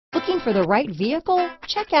Looking for the right vehicle?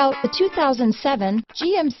 Check out the 2007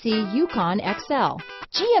 GMC Yukon XL.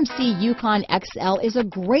 GMC Yukon XL is a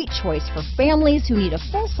great choice for families who need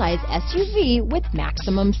a full-size SUV with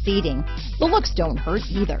maximum seating. The looks don't hurt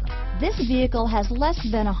either. This vehicle has less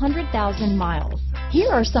than 100,000 miles.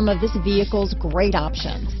 Here are some of this vehicle's great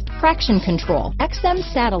options: traction control, XM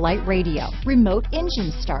satellite radio, remote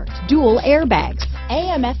engine start, dual airbags,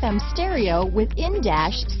 AM/FM stereo with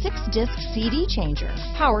in-dash 6-disc CD changer,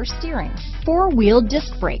 power steering, 4-wheel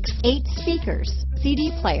disc brakes, 8 speakers,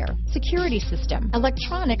 CD player, security system,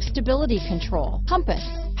 electronic stability control, compass,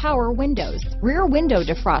 power windows, rear window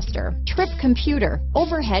defroster, trip computer,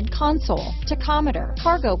 overhead console, tachometer,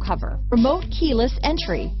 cargo cover, remote keyless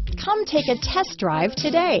entry. Come take a test drive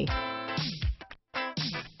today.